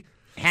 Henry,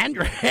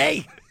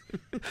 hey.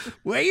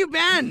 Where you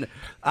been?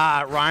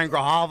 Ryan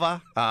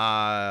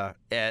Grijalva.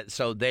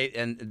 So they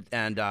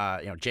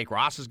and Jake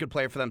Ross is a good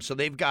player for them. So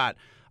they've got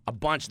a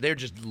bunch. They're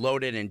just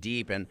loaded and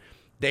deep, and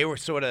they were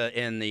sort of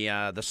in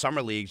the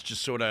summer leagues,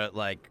 just sort of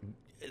like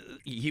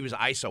he was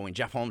ISOing.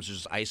 Jeff Holmes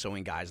was just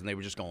ISOing guys, and they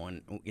were just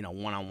going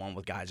one-on-one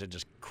with guys that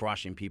just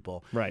crushing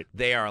people. Right.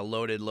 They are a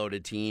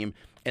loaded team.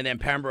 And then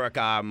Pembroke,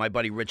 my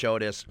buddy Rich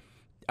Otis,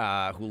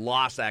 who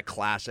lost that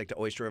classic to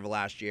Oyster River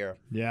last year.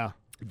 Yeah.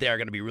 They're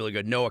going to be really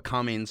good. Noah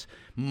Cummings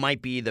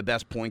might be the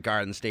best point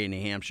guard in the state of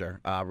New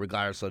Hampshire,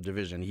 regardless of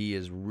division. He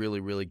is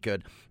really, really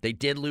good. They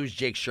did lose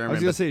Jake Sherman. I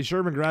was going to say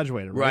Sherman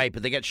graduated, right? Right,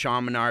 but they got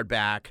Sean Menard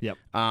back. Yep.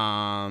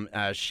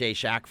 Shea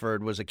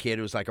Shackford was a kid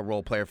who was like a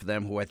role player for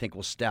them who I think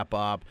will step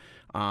up.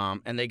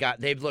 And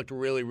they've looked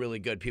really, really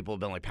good. People have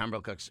been like,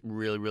 Pembroke looks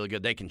really, really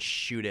good. They can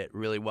shoot it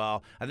really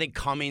well. I think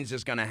Cummings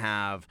is going to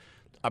have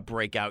a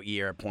breakout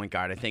year at point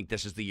guard. I think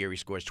this is the year he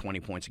scores 20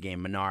 points a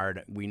game.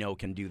 Menard, we know,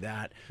 can do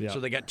that. Yeah. So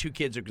they got 2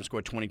 kids who can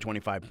score 20,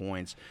 25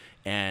 points.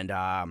 And,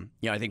 I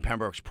think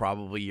Pembroke's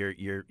probably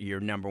your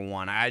number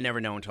 1. I never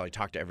know until I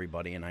talk to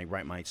everybody and I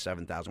write my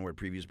 7,000-word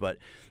previews, but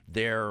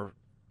they're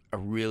a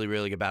really,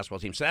 really good basketball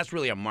team. So that's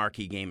really a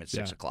marquee game at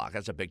 6 o'clock.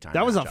 That's a big time.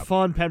 That was a matchup.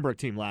 fun Pembroke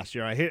team last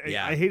year. I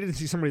hated to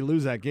see somebody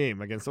lose that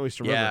game against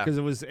Oyster River because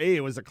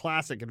it was a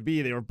classic, and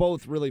B, they were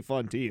both really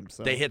fun teams.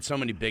 So. They hit so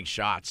many big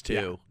shots too.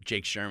 Yeah.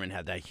 Jake Sherman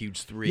had that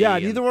huge three. Yeah,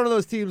 neither one of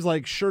those teams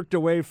like shirked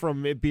away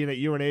from it being at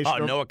UNH.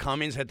 Oh, Noah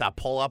Cummings hit that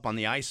pull up on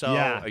the ISO.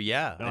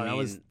 Yeah.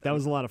 No, that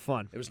was a lot of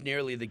fun. It was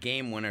nearly the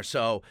game winner.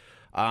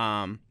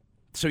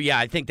 So, yeah,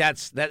 I think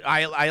that's that.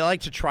 I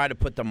like to try to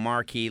put the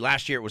marquee.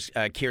 Last year it was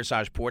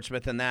Kearsarge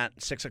Portsmouth in that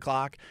 6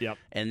 o'clock. Yep.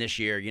 And this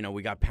year,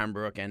 we got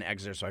Pembroke and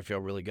Exeter, so I feel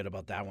really good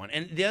about that one.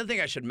 And the other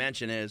thing I should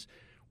mention is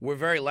we're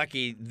very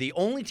lucky. The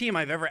only team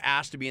I've ever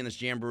asked to be in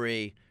this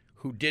jamboree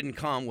who didn't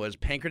come was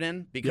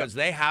Pinkerton because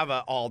they have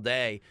a all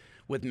day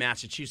with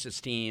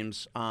Massachusetts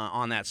teams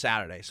on that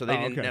Saturday. So they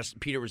didn't. Okay.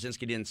 Peter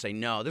Rosinski didn't say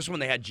no. This is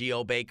when they had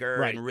Geo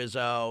Baker and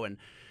Rizzo, and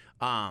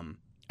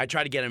I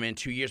tried to get them in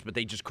 2 years, but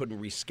they just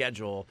couldn't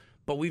reschedule.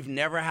 But we've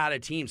never had a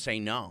team say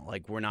no,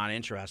 like we're not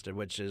interested,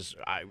 which is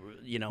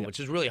which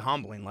is really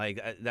humbling. Like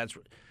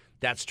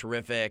that's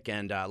terrific.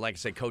 And like I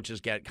said, coaches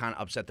get kind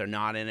of upset they're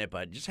not in it,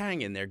 but just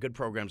hang in there. Good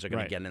programs are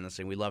going to get in this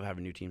thing. We love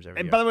having new teams every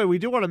year. And by the way, we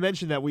do want to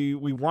mention that we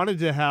wanted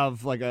to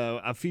have like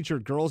a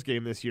featured girls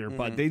game this year,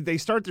 but they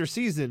start their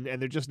season and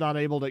they're just not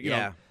able to. You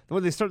know,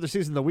 when they start their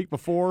season the week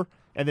before,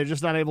 and they're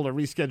just not able to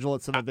reschedule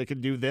it so that they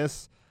can do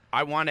this.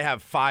 I want to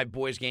have 5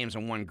 boys games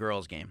and 1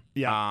 girls game.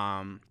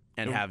 Yeah.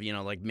 And have,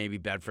 like maybe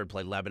Bedford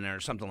play Lebanon or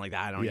something like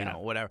that. I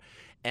don't, whatever.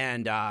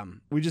 And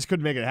we just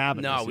couldn't make it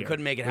happen. No, we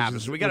couldn't make it happen.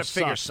 So we got to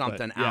figure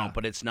something out.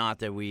 But it's not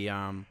that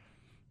we're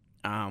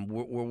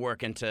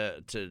working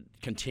to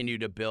continue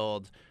to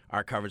build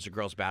our coverage of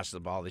girls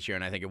basketball this year,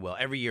 and I think it will.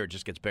 Every year it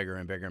just gets bigger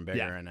and bigger and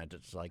bigger, and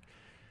it's like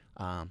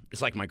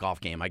my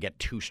golf game. I get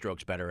 2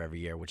 strokes better every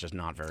year, which is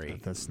not very.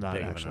 That's not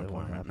big actually of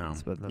what an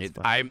happens. No, but that's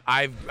fine.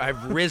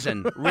 I've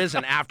risen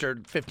after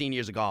 15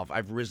 years of golf.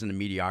 I've risen to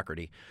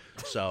mediocrity.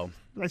 So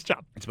nice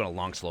job. It's been a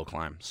long, slow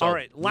climb. So all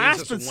right,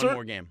 last but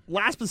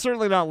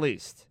certainly not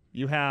least,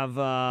 you have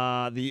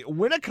the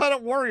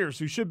Winnicott Warriors,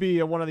 who should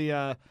be one of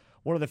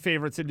the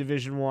favorites in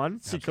Division I.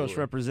 Seacoast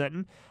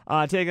representing,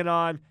 taking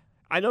on.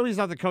 I know he's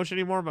not the coach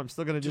anymore, but I'm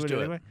still going to do it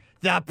anyway.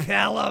 The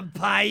Pelham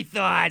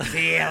Pythons,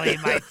 Haley,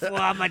 my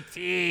former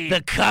team.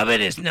 The cupboard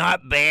is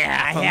not bare.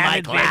 I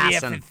haven't been here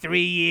for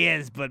 3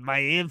 years, but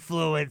my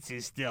influence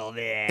is still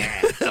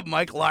there.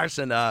 Mike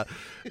Larson,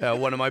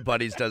 one of my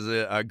buddies, does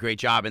a great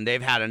job, and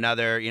they've had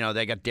another.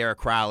 They got Derek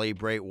Crowley,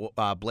 Blake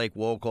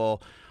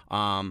Wokel.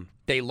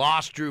 They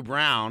lost Drew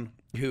Brown,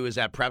 who is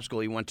at prep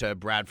school. He went to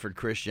Bradford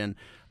Christian.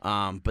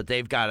 But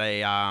they've got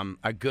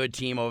a good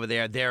team over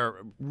there. They're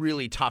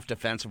really tough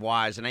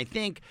defensive-wise. And I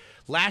think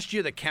last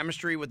year the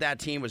chemistry with that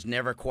team was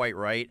never quite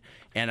right.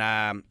 And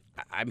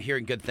I'm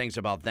hearing good things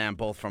about them,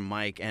 both from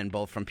Mike and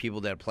both from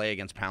people that play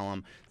against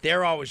Pelham.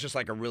 They're always just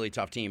like a really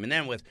tough team. And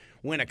then with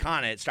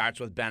Winnicott, it starts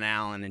with Ben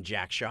Allen and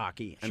Jack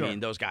Shockey. I mean,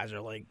 those guys are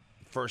like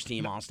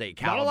first-team All-State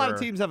caliber. Not a lot of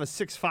teams have a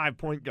 6'5"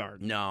 point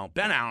guard. No.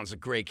 Ben Allen's a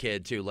great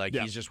kid, too.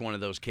 He's just one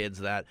of those kids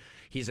that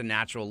he's a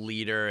natural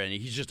leader, and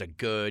he's just a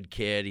good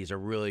kid. He's a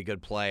really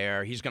good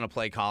player. He's going to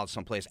play college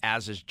someplace,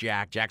 as is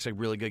Jack. Jack's a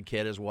really good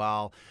kid as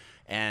well.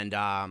 And,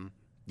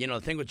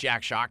 the thing with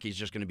Jack Shockey is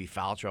just going to be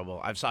foul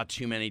trouble. I've saw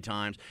too many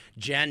times.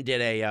 Jen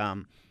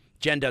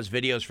does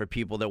videos for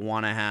people that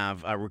want to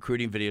have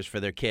recruiting videos for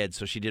their kids,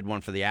 so she did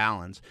one for the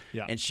Allens.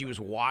 Yeah. And she was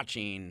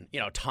watching,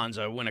 tons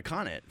of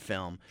Winnicott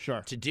film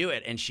to do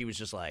it, and she was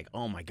just like,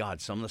 oh, my God,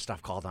 some of the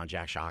stuff called on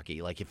Jack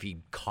Shockey, like if he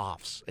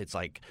coughs, it's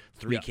like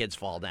 3 kids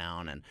fall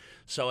down. And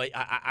so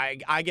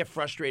I get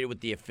frustrated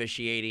with the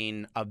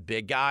officiating of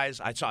big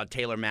guys. I saw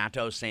Taylor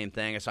Matos, same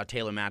thing. I saw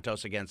Taylor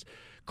Matos against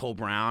Cole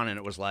Brown, and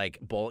it was like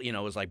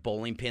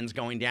bowling pins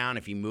going down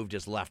if he moved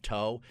his left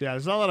toe. Yeah,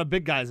 there's not a lot of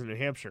big guys in New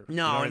Hampshire.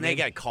 No, and they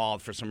get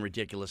called for some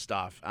ridiculous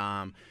stuff.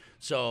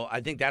 So I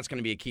think that's going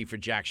to be a key for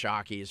Jack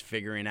Shockey, is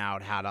figuring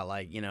out how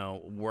to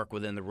work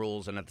within the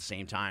rules and at the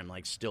same time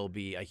still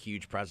be a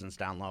huge presence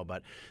down low.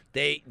 But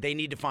they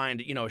need to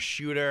find a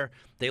shooter.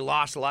 They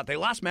lost a lot. They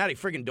lost Matty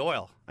friggin'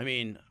 Doyle. I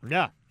mean,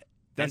 yeah.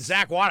 And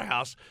Zach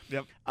Waterhouse.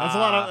 Yep. That's a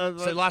lot of.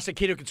 So they lost a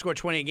kid who could score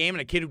 20 a game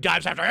and a kid who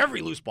dives after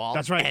every loose ball.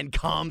 That's right. And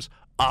comes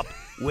up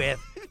with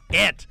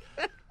it.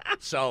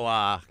 So,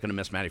 gonna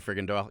miss Matty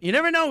friggin' Doyle. You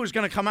never know who's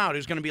gonna come out.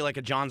 Who's gonna be like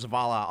a John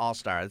Zavala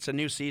All-Star. It's a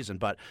new season,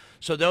 but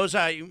so those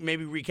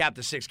maybe recap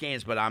the 6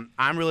 games. But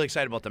I'm really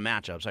excited about the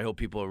matchups. I hope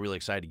people are really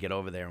excited to get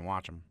over there and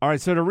watch them. All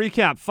right. So to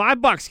recap,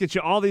 $5 gets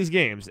you all these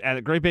games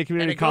at Great Bay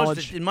Community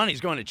College. And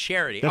money's going to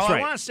charity. That's right.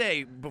 I want to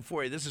say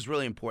before this is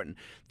really important.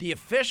 The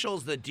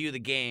officials that do the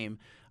game.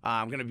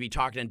 I'm going to be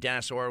talking to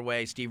Dennis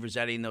Orway, Steve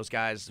Rossetti, and those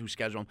guys who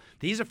schedule them.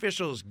 These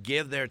officials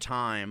give their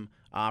time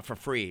for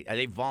free.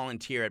 They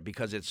volunteer it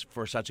because it's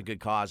for such a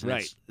good cause. And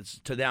it's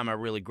to them a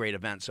really great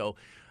event. So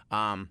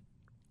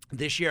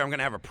This year, I'm going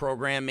to have a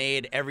program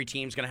made. Every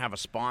team's going to have a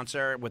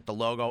sponsor with the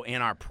logo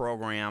in our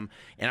program,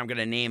 and I'm going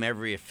to name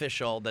every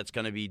official that's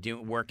going to be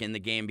working the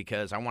game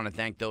because I want to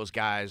thank those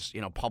guys,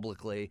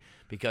 publicly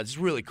because it's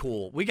really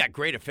cool. We got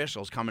great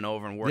officials coming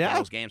over and working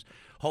those games.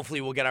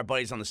 Hopefully, we'll get our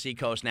buddies on the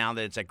Seacoast now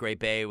that it's at Great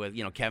Bay with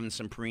Kevin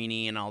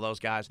Samprini and all those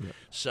guys. Yeah.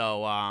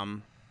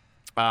 So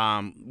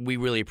we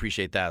really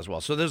appreciate that as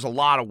well. So there's a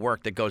lot of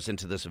work that goes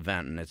into this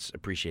event, and it's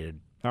appreciated.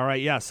 All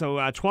right, yeah.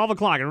 So 12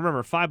 o'clock, and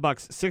remember,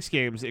 $5, 6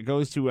 games. It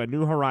goes to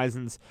New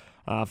Horizons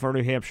for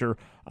New Hampshire.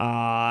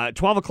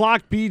 12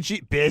 o'clock,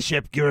 BG,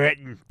 Bishop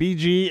Gritton,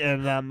 BG,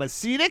 and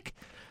Masonic.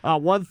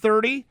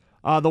 1:30,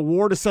 the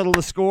war to settle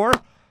the score.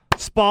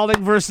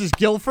 Spalding versus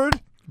Guilford.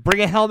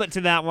 Bring a helmet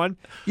to that one.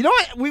 You know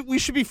what? We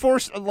should be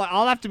forced.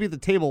 I'll have to be at the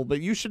table,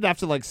 but you should have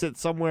to sit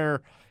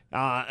somewhere.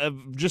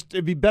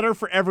 It'd be better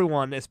for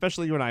everyone,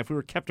 especially you and I, if we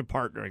were kept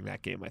apart during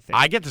that game, I think.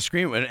 I get to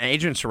scream when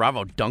Adrian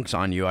Saravo dunks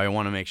on you. I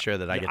want to make sure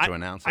that I get to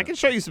announce it. I can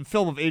show you some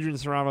film of Adrian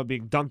Saravo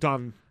being dunked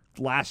on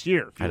last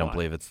year. I don't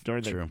believe it's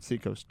during true. The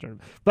Seacoast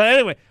tournament. But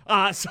anyway,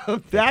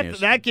 so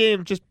that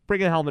game, just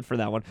bring a helmet for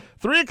that one.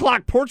 3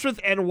 o'clock, Portsmouth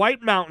and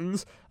White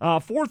Mountains.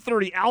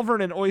 4:30,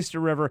 Alvern and Oyster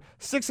River.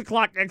 6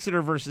 o'clock,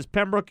 Exeter versus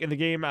Pembroke. In the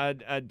game,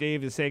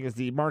 Dave is saying is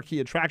the marquee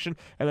attraction.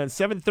 And then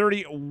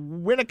 7:30,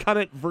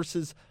 Winnicott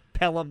versus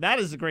Pelham. That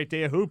is a great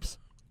day of hoops.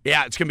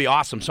 Yeah, it's going to be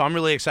awesome. So I'm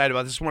really excited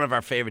about this. This is one of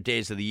our favorite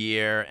days of the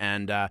year.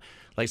 And like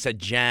I said,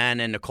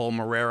 Jen and Nicole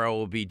Marrero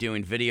will be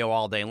doing video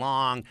all day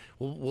long.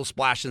 We'll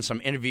splash in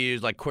some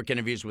interviews, like quick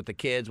interviews with the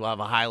kids. We'll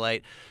have a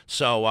highlight.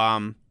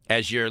 So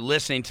as you're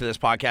listening to this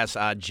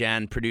podcast,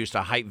 Jen produced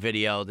a hype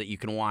video that you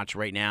can watch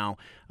right now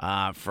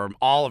from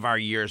all of our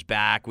years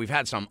back. We've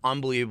had some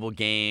unbelievable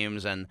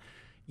games, and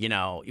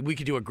we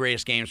could do a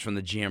greatest games from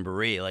the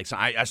Jamboree. So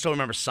I still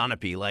remember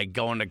Sunapee,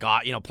 going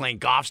to playing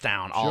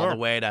Goffstown all the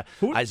way to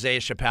Isaiah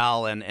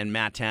Chappelle and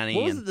Matt Tenney.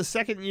 What was it the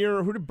second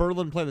year? Who did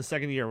Berlin play the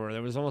second year where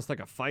there was almost like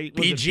a fight?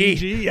 BG.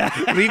 BG?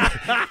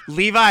 Yeah.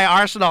 Levi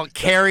Arsenal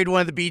carried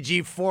one of the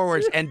BG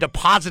forwards and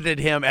deposited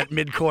him at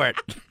midcourt.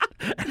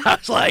 And I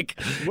was like,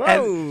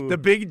 whoa. The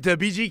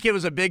BG kid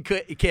was a big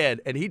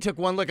kid, and he took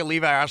one look at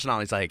Levi Arsenal.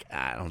 And he's like,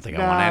 I don't think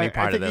I want any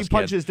part of this. I think he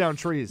punches down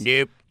trees.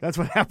 Nope. That's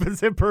what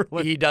happens in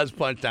Berlin. He does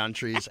punch down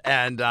trees.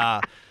 And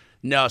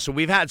no, so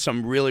we've had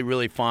some really,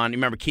 really fun. You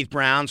remember Keith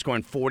Brown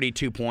scoring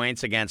 42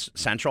 points against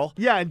Central?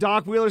 Yeah, and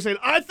Doc Wheeler saying,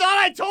 I thought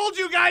I told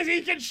you guys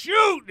he can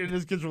shoot. And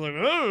his kids were like,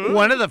 oh.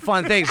 One of the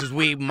fun things is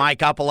we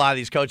mic up a lot of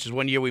these coaches.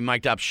 One year we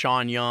mic'd up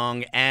Sean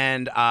Young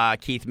and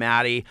Keith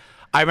Matty.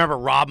 I remember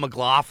Rob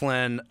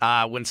McLaughlin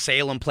when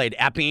Salem played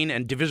Epping,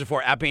 and Division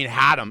IV Epping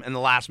had him in the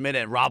last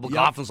minute. Rob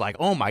McLaughlin's like,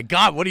 oh, my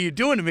God, what are you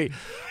doing to me?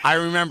 I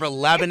remember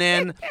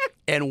Lebanon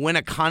and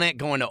Winnicott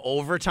going to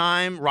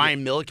overtime.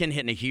 Ryan Milliken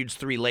hitting a huge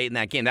 3 late in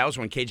that game. That was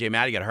when KJ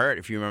Matty got hurt,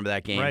 if you remember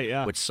that game, right,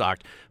 yeah. Which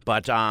sucked.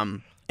 But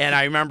and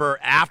I remember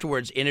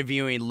afterwards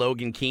interviewing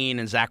Logan Keane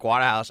and Zach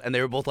Waterhouse, and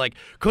they were both like,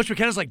 Coach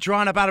McKenna's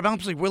drawn up out of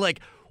bounds. We're like,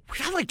 we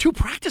got 2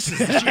 practices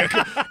this year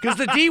because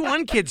the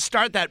D1 kids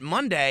start that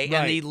Monday, right,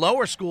 and the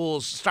lower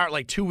schools start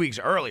 2 weeks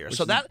earlier.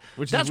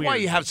 That's why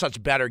you have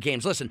such better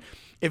games. Listen,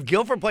 if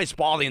Guilford plays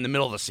Spalding in the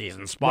middle of the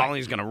season,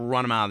 Spalding's going to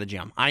run them out of the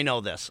gym. I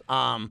know this.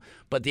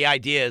 But the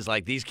idea is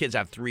these kids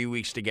have 3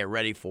 weeks to get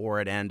ready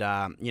for it, and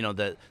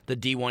the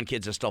D1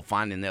 kids are still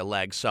finding their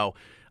legs. So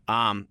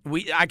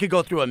I could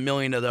go through a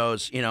million of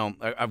those,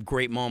 of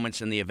great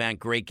moments in the event,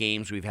 great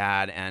games we've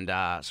had,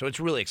 and so it's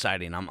really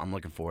exciting. I'm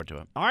looking forward to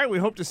it. All right, we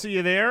hope to see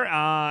you there.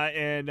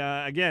 And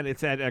again,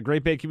 it's at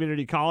Great Bay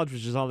Community College,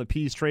 which is on the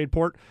Pease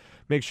Tradeport.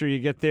 Make sure you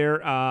get there.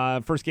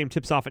 First game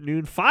tips off at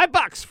noon.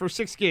 $5 for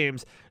 6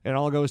 games, and it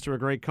all goes to a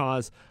great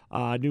cause.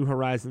 New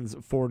Horizons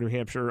for New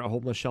Hampshire, a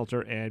homeless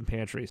shelter and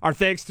pantries. Our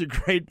thanks to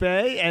Great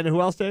Bay, and who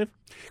else, Dave?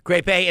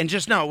 Great Bay, and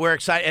just know we're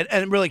excited,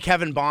 and really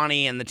Kevin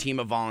Bonney and the team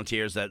of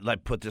volunteers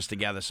that put this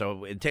together.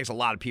 So it takes a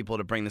lot of people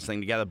to bring this thing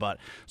together, but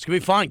it's gonna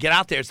be fun. Get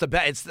out there.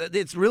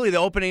 It's really the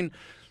opening.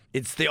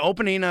 It's the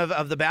opening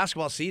of the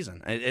basketball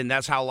season, and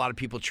that's how a lot of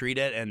people treat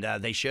it, and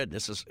they should.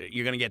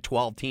 You're going to get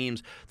 12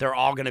 teams. They're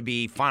all going to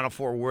be Final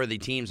Four worthy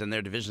teams in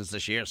their divisions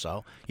this year,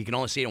 so you can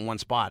only see it in one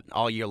spot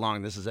all year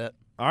long. This is it.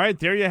 All right,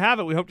 there you have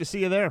it. We hope to see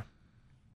you there.